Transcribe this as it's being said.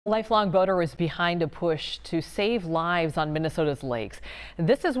Lifelong boater is behind a push to save lives on Minnesota's lakes.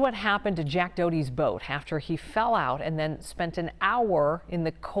 This is what happened to Jack Doty's boat after he fell out and then spent an hour in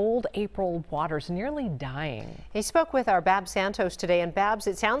the cold April waters, nearly dying. He spoke with our Babs Santos today, and Babs,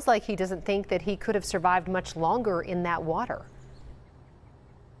 it sounds like he doesn't think that he could have survived much longer in that water.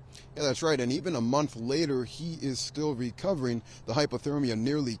 Yeah, that's right. And even a month later, he is still recovering. The hypothermia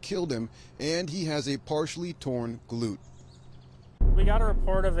nearly killed him, and he has a partially torn glute. We got a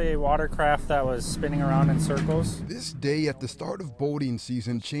report of a watercraft that was spinning around in circles. This day at the start of boating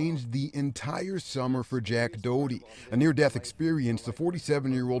season changed the entire summer for Jack Doty. A near-death experience the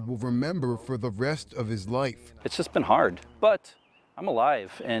 47-year-old will remember for the rest of his life. It's just been hard, but I'm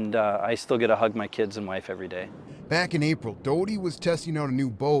alive, and I still get to hug my kids and wife every day. Back in April, Doty was testing out a new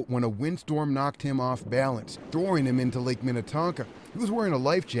boat when a windstorm knocked him off balance, throwing him into Lake Minnetonka. He was wearing a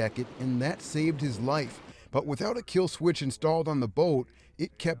life jacket, and that saved his life. But without a kill switch installed on the boat,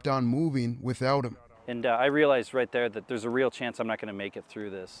 it kept on moving without him. And I realized right there that there's a real chance I'm not going to make it through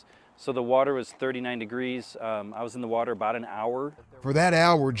this. So the water was 39 degrees. I was in the water about an hour. For that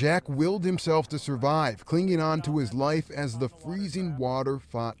hour, Jack willed himself to survive, clinging on to his life as the freezing water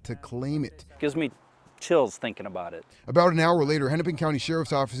fought to claim it. Gives me chills thinking about it. About an hour later, Hennepin County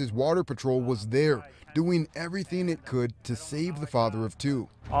Sheriff's Office's water patrol was there, doing everything it could to save the father of two.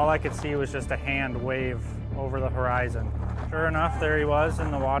 All I could see was just a hand wave over the horizon. Sure enough, there he was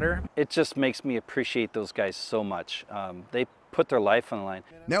in the water. It just makes me appreciate those guys so much. They put their life on the line.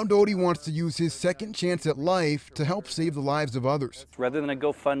 Now Doty wants to use his second chance at life to help save the lives of others. Rather than a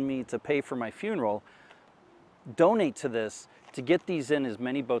GoFundMe to pay for my funeral, donate to this to get these in as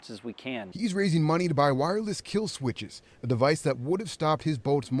many boats as we can. He's raising money to buy wireless kill switches, a device that would have stopped his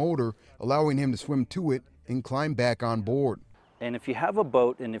boat's motor, allowing him to swim to it and climb back on board. And if you have a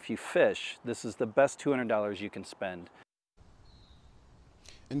boat and if you fish, this is the best $200 you can spend.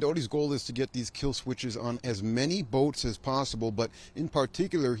 And Doty's goal is to get these kill switches on as many boats as possible, but in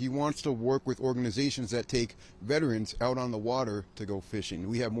particular, he wants to work with organizations that take veterans out on the water to go fishing.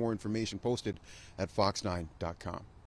 We have more information posted at fox9.com.